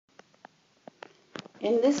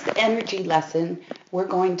In this energy lesson, we're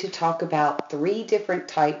going to talk about 3 different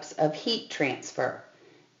types of heat transfer: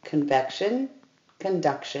 convection,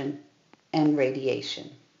 conduction, and radiation.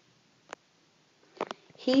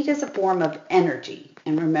 Heat is a form of energy,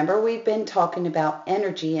 and remember we've been talking about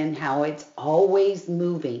energy and how it's always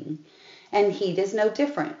moving, and heat is no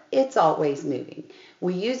different. It's always moving.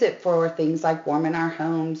 We use it for things like warming our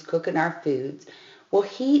homes, cooking our foods. Well,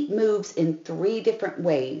 heat moves in 3 different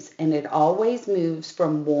ways, and it always moves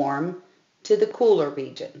from warm to the cooler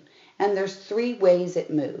region. And there's 3 ways it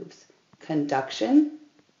moves: conduction,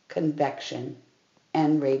 convection,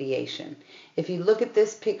 and radiation. If you look at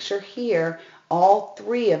this picture here, all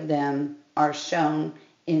 3 of them are shown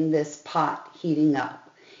in this pot heating up.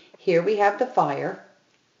 Here we have the fire.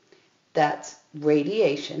 That's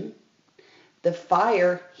radiation. The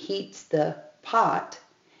fire heats the pot,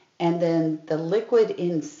 and then the liquid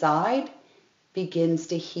inside begins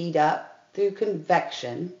to heat up through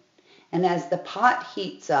convection. And as the pot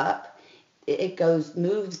heats up, it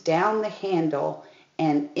moves down the handle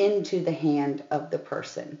and into the hand of the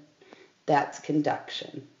person. That's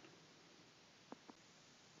conduction.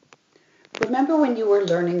 Remember when you were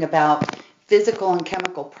learning about physical and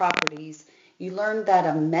chemical properties, you learned that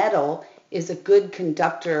a metal is a good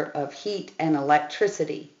conductor of heat and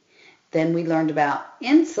electricity. Then we learned about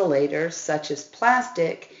insulators such as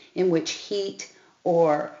plastic, in which heat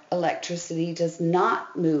or electricity does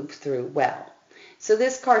not move through well. So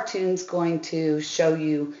this cartoon's going to show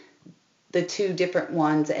you the 2 different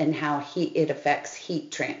ones and how it affects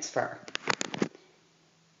heat transfer.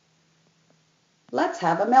 Let's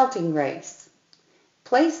have a melting race.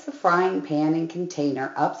 Place the frying pan and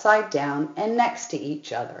container upside down and next to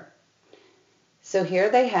each other. So here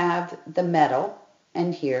they have the metal,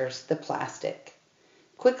 and here's the plastic.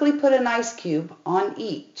 Quickly put an ice cube on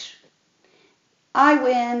each. I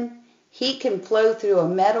win. Heat can flow through a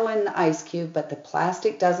metal in the ice cube, but the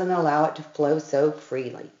plastic doesn't allow it to flow so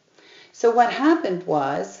freely. So what happened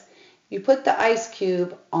was, you put the ice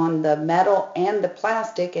cube on the metal and the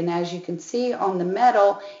plastic, and as you can see on the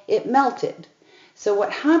metal, it melted. So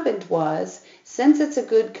what happened was, since it's a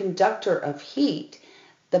good conductor of heat,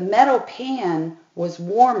 the metal pan was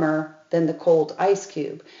warmer than the cold ice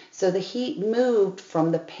cube. So the heat moved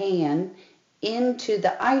from the pan into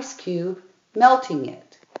the ice cube, melting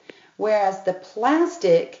it. Whereas the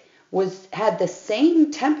plastic had the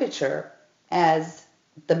same temperature as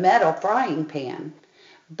the metal frying pan.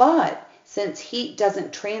 But since heat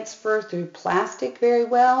doesn't transfer through plastic very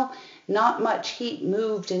well, not much heat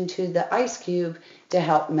moved into the ice cube to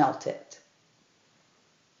help melt it.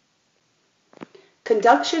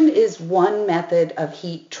 Conduction is one method of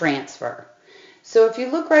heat transfer. So if you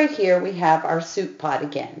look right here, we have our soup pot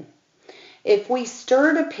again. If we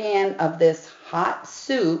stirred a pan of this hot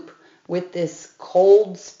soup with this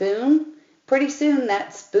cold spoon, pretty soon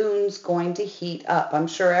that spoon's going to heat up. I'm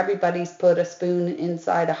sure everybody's put a spoon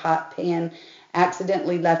inside a hot pan,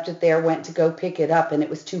 accidentally left it there, went to go pick it up, and it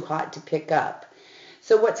was too hot to pick up.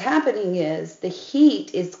 So what's happening is the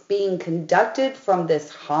heat is being conducted from this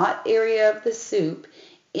hot area of the soup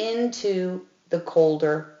into the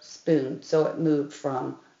colder spoon. So it moved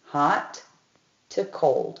from hot to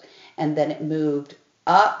cold, and then it moved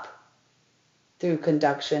up through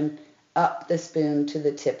conduction, up the spoon to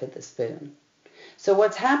the tip of the spoon. So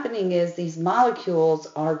what's happening is these molecules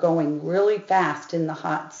are going really fast in the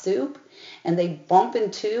hot soup, and they bump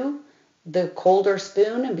into the colder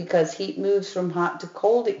spoon, and because heat moves from hot to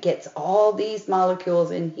cold, it gets all these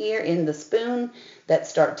molecules in here in the spoon that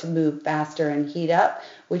start to move faster and heat up,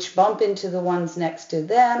 which bump into the ones next to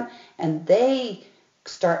them, and they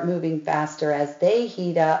start moving faster as they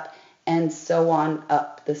heat up, and so on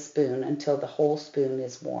up the spoon until the whole spoon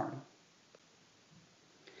is warm.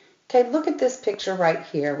 Okay, look at this picture right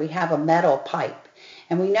here. We have a metal pipe.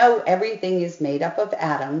 And we know everything is made up of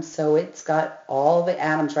atoms, so it's got all the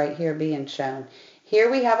atoms right here being shown.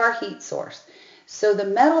 Here we have our heat source. So the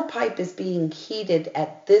metal pipe is being heated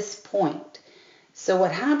at this point. So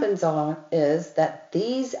what happens is that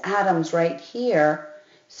these atoms right here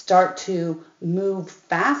start to move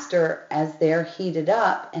faster as they're heated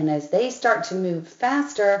up, and as they start to move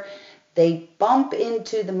faster, they bump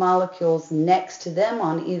into the molecules next to them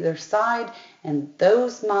on either side, and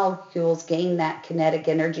those molecules gain that kinetic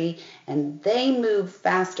energy, and they move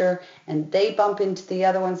faster, and they bump into the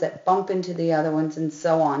other ones that bump into the other ones, and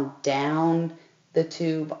so on down the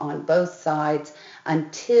tube on both sides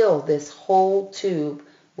until this whole tube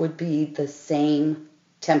would be the same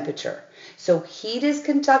temperature. So heat is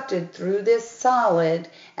conducted through this solid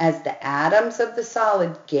as the atoms of the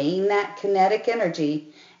solid gain that kinetic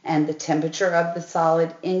energy, and the temperature of the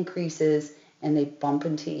solid increases and they bump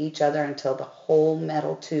into each other until the whole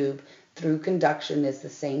metal tube through conduction is the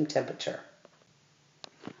same temperature.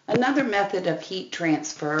 Another method of heat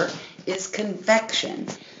transfer is convection.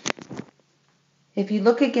 If you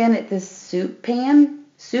look again at this soup pan,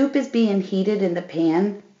 soup is being heated in the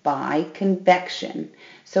pan by convection.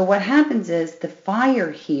 So what happens is the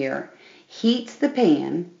fire here heats the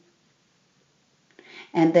pan,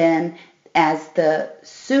 and then as the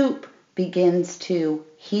soup begins to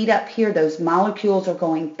heat up here, those molecules are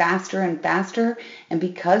going faster and faster, and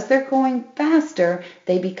because they're going faster,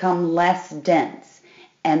 they become less dense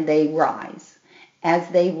and they rise. As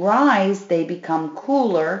they rise, they become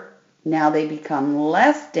cooler. Now they become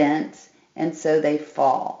less dense, and so they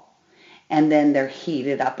fall. And then they're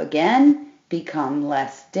heated up again, become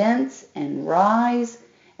less dense, and rise.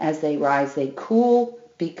 As they rise, they cool,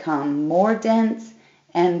 become more dense,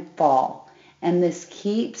 and fall. And this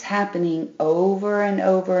keeps happening over and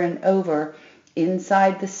over and over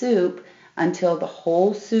inside the soup until the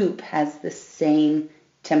whole soup has the same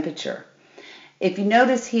temperature. If you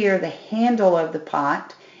notice here, the handle of the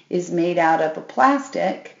pot is made out of a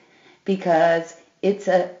plastic because it's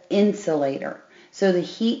an insulator. So the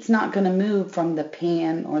heat's not going to move from the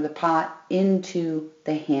pan or the pot into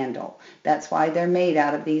the handle. That's why they're made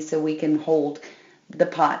out of these, so we can hold the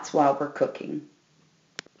pots while we're cooking.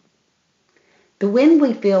 The wind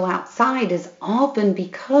we feel outside is often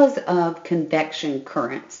because of convection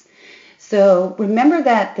currents. So remember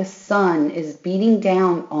that the sun is beating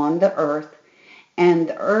down on the earth, and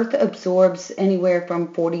the earth absorbs anywhere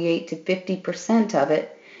from 48 to 50% of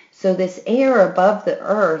it. So this air above the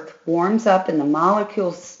earth warms up and the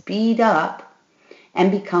molecules speed up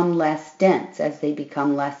and become less dense. As they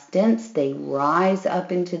become less dense, they rise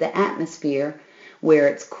up into the atmosphere where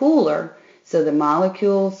it's cooler, so the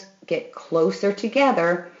molecules get closer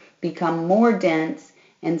together, become more dense,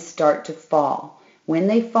 and start to fall. When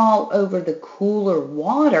they fall over the cooler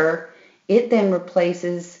water, it then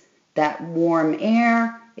replaces that warm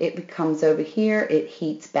air. It becomes over here, it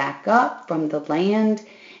heats back up from the land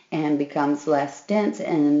and becomes less dense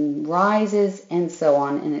and rises and so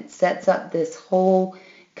on, and it sets up this whole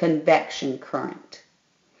convection current.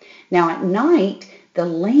 Now at night, the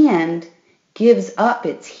land gives up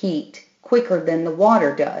its heat quicker than the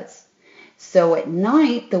water does. So at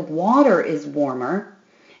night, the water is warmer,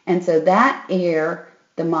 and so that air,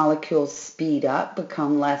 the molecules speed up,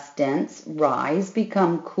 become less dense, rise,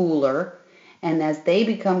 become cooler, and as they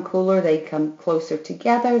become cooler, they come closer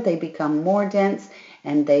together, they become more dense,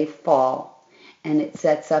 and they fall. And it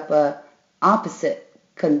sets up a opposite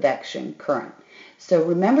convection current. So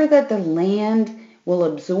remember that the land will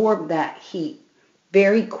absorb that heat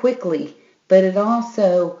very quickly, but it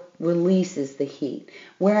also releases the heat.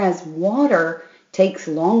 Whereas water takes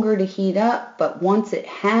longer to heat up, but once it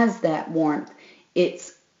has that warmth,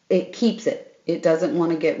 it keeps it. It doesn't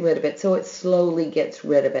want to get rid of it, so it slowly gets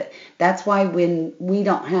rid of it. That's why when we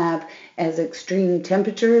don't have as extreme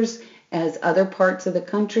temperatures as other parts of the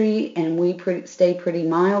country, and we stay pretty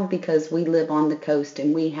mild because we live on the coast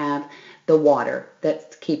and we have the water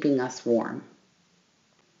that's keeping us warm.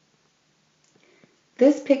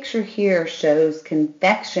 This picture here shows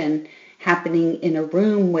convection happening in a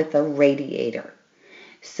room with a radiator.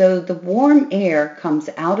 So the warm air comes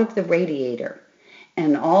out of the radiator,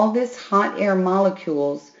 and all this hot air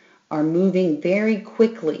molecules are moving very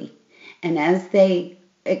quickly. And as they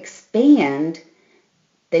expand,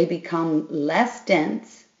 they become less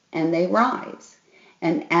dense and they rise.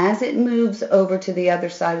 And as it moves over to the other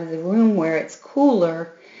side of the room where it's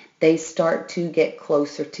cooler, they start to get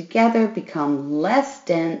closer together, become less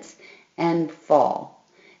dense, and fall.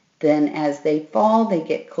 Then as they fall, they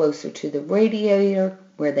get closer to the radiator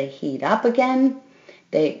where they heat up again,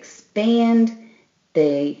 they expand,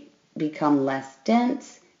 they become less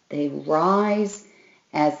dense, they rise.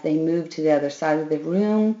 As they move to the other side of the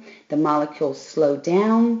room, the molecules slow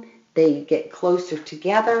down, they get closer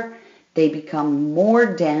together, they become more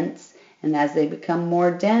dense, and as they become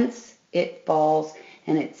more dense, it falls,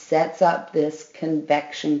 and it sets up this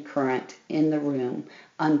convection current in the room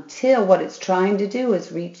until what it's trying to do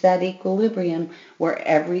is reach that equilibrium where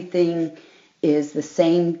everything is the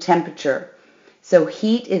same temperature. So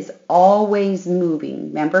heat is always moving.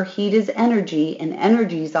 Remember, heat is energy, and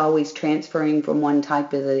energy is always transferring from one type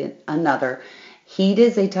to another. Heat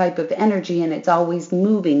is a type of energy, and it's always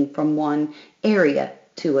moving from one area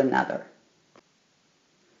to another.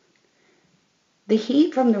 The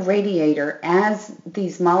heat from the radiator, as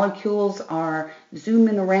these molecules are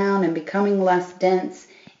zooming around and becoming less dense,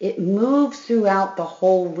 it moves throughout the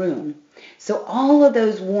whole room. So all of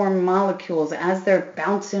those warm molecules, as they're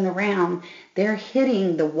bouncing around, they're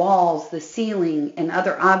hitting the walls, the ceiling, and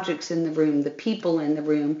other objects in the room, the people in the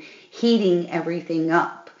room, heating everything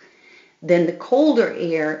up. Then the colder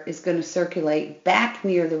air is going to circulate back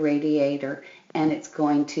near the radiator, and it's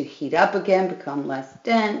going to heat up again, become less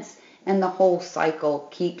dense, and the whole cycle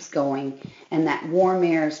keeps going. And that warm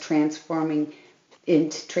air is transferring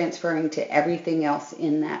to everything else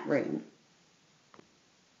in that room.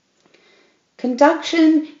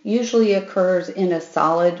 Conduction usually occurs in a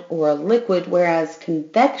solid or a liquid, whereas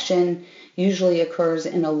convection usually occurs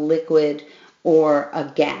in a liquid or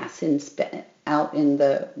a gas out in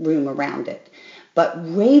the room around it. But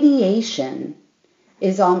radiation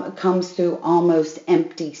comes through almost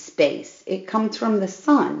empty space. It comes from the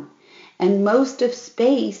sun, and most of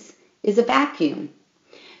space is a vacuum.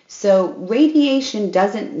 So radiation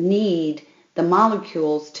doesn't need the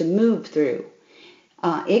molecules to move through.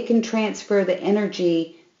 It can transfer the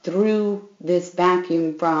energy through this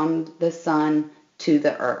vacuum from the sun to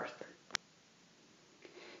the earth.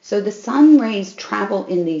 So the sun rays travel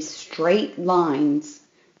in these straight lines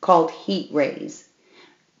called heat rays.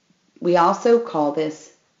 We also call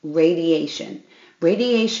this radiation.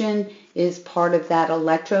 Radiation is part of that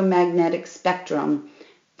electromagnetic spectrum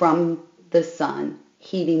from the sun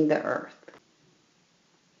heating the earth.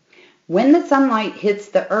 When the sunlight hits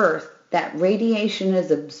the earth, that radiation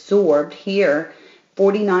is absorbed here.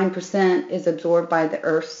 49% is absorbed by the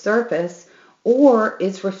Earth's surface, or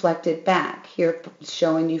is reflected back. Here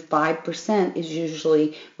showing you 5% is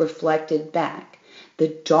usually reflected back. The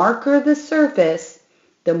darker the surface,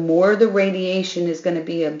 the more the radiation is going to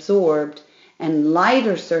be absorbed, and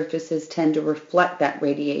lighter surfaces tend to reflect that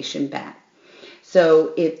radiation back.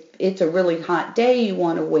 So if it's a really hot day, you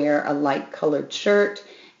want to wear a light colored shirt,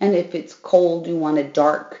 and if it's cold, you want a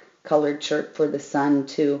dark colored shirt for the sun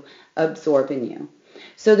to absorb in you.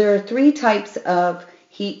 So there are 3 types of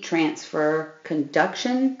heat transfer: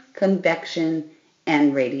 conduction, convection,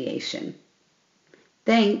 and radiation.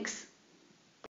 Thanks.